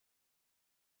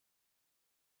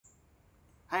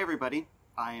Hi everybody,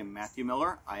 I am Matthew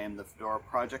Miller. I am the Fedora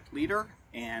project leader,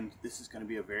 and this is going to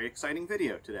be a very exciting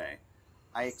video today.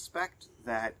 I expect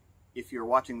that if you're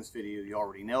watching this video, you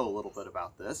already know a little bit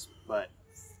about this, but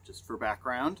just for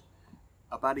background,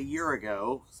 about a year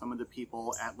ago, some of the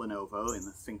people at Lenovo in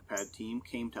the Thinkpad team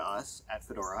came to us at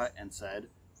Fedora and said,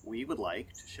 we would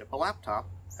like to ship a laptop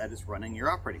that is running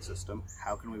your operating system.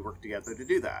 How can we work together to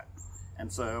do that? And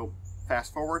so,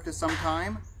 fast forward to some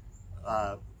time,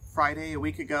 Friday, a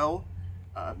week ago,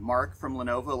 Mark from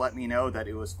Lenovo let me know that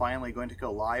it was finally going to go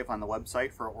live on the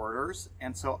website for orders.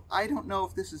 And so I don't know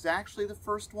if this is actually the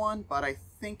first one, but I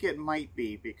think it might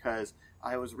be because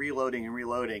I was reloading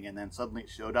and then suddenly it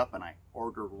showed up and I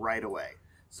ordered right away.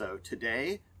 So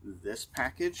today, this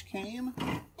package came.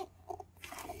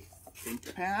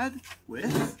 ThinkPad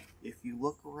with, if you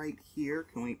look right here,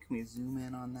 can we zoom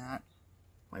in on that?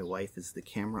 My wife is the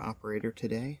camera operator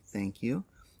today. Thank you.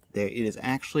 There, it is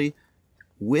actually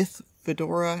with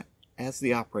Fedora as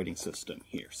the operating system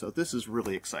here. So this is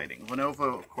really exciting.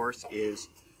 Lenovo, of course, is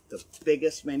the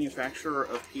biggest manufacturer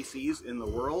of PCs in the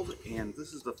world, and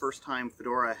this is the first time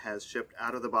Fedora has shipped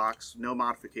out of the box, no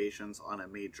modifications on a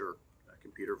major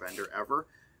computer vendor ever.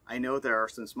 I know there are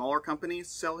some smaller companies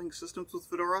selling systems with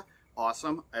Fedora.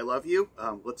 Awesome, I love you.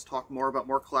 Let's talk more about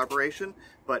more collaboration,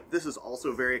 but this is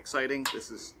also very exciting. This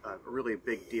is a really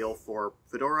big deal for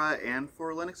Fedora and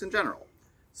for Linux in general.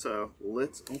 So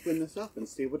let's open this up and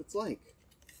see what it's like.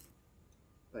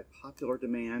 By popular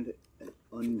demand, an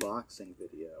unboxing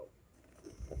video.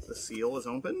 The seal is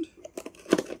opened.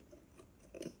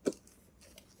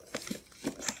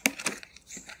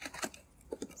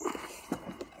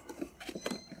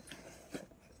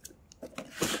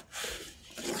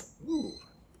 Ooh,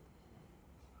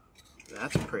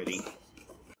 that's pretty.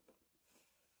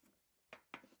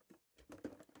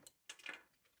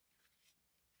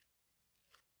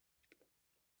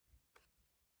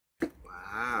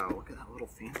 Wow, look at that little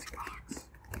fancy box.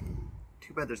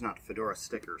 Too bad there's not Fedora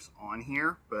stickers on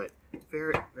here, but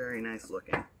very, very nice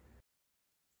looking.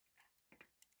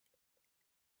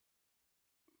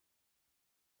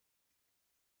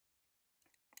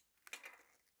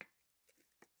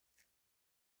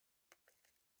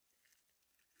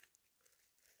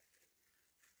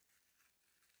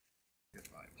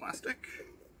 Goodbye plastic.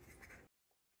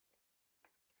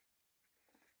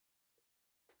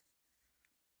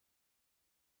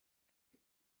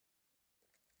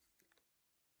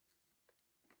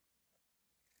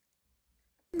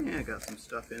 Yeah, I got some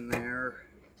stuff in there.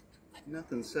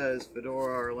 Nothing says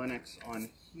Fedora or Linux on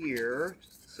here.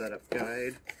 Just a setup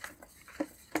guide.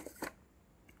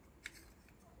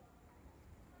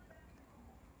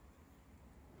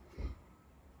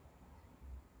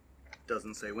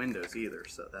 Doesn't say Windows either,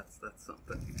 so that's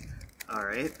something. All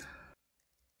right.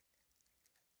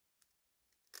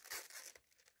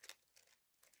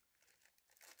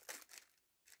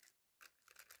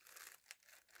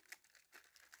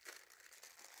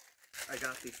 I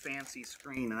got the fancy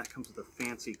screen, and that comes with a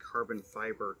fancy carbon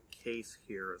fiber case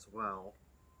here as well.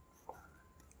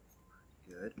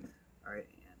 Good. All right,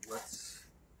 and let's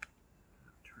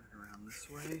turn it around this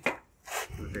way.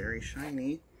 Very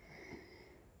shiny.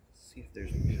 Let's see if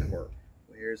there's power.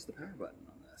 Where's the power button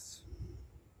on this?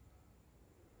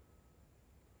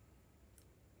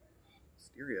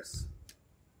 Mysterious.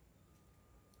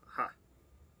 Aha.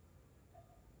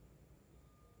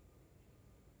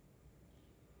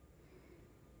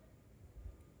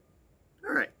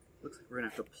 All right, looks like we're gonna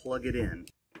have to plug it in.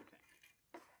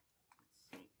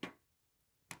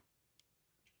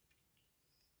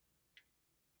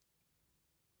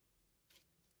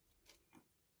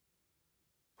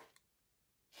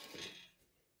 Okay.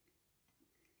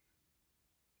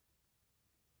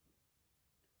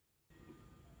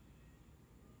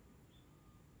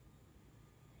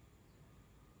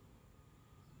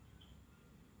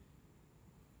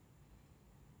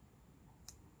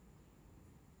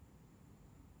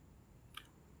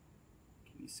 Let's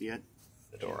see. Can you see it?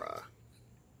 Fedora.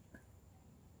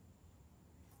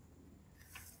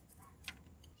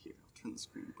 Here, I'll turn the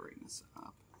screen brightness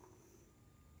up.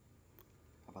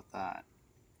 How about that?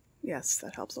 Yes,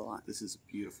 that helps a lot. This is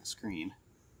a beautiful screen.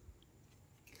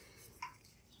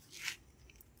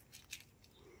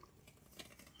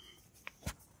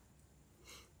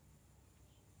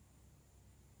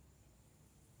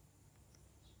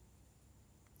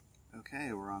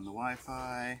 Okay, we're on the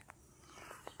Wi-Fi.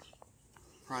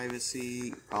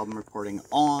 Privacy, problem reporting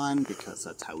on, because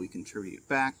that's how we contribute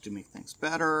back to make things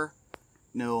better.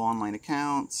 No online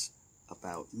accounts.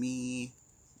 About me,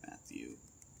 Matthew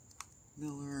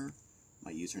Miller.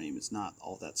 My username is not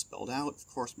all that spelled out. Of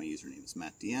course, my username is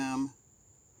MattDM.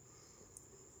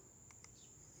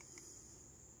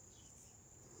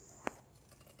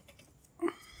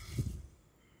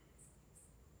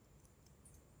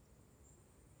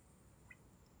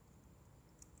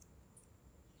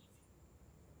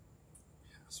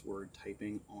 password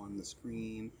typing on the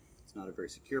screen. It's not a very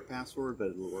secure password,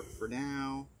 but it'll work for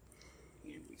now.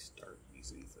 And we start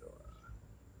using Fedora.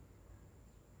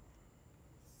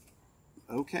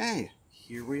 Okay,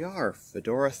 here we are,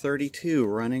 Fedora 32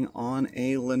 running on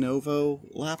a Lenovo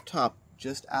laptop,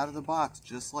 just out of the box,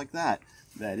 just like that.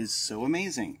 That is so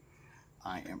amazing.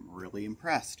 I am really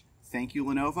impressed. Thank you,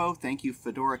 Lenovo. Thank you,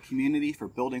 Fedora community, for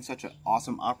building such an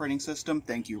awesome operating system.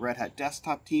 Thank you, Red Hat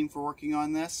Desktop team, for working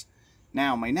on this.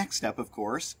 Now, my next step, of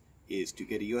course, is to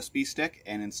get a USB stick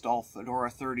and install Fedora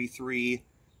 33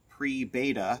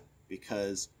 pre-beta,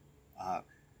 because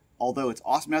although it's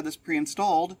awesome to have this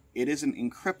pre-installed, it isn't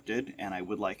encrypted, and I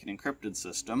would like an encrypted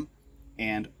system.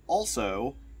 And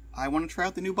also, I want to try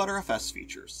out the new ButterFS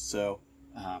features. So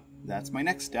that's my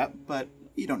next step, but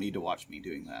you don't need to watch me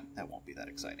doing that. That won't be that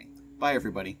exciting. Bye,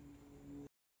 everybody.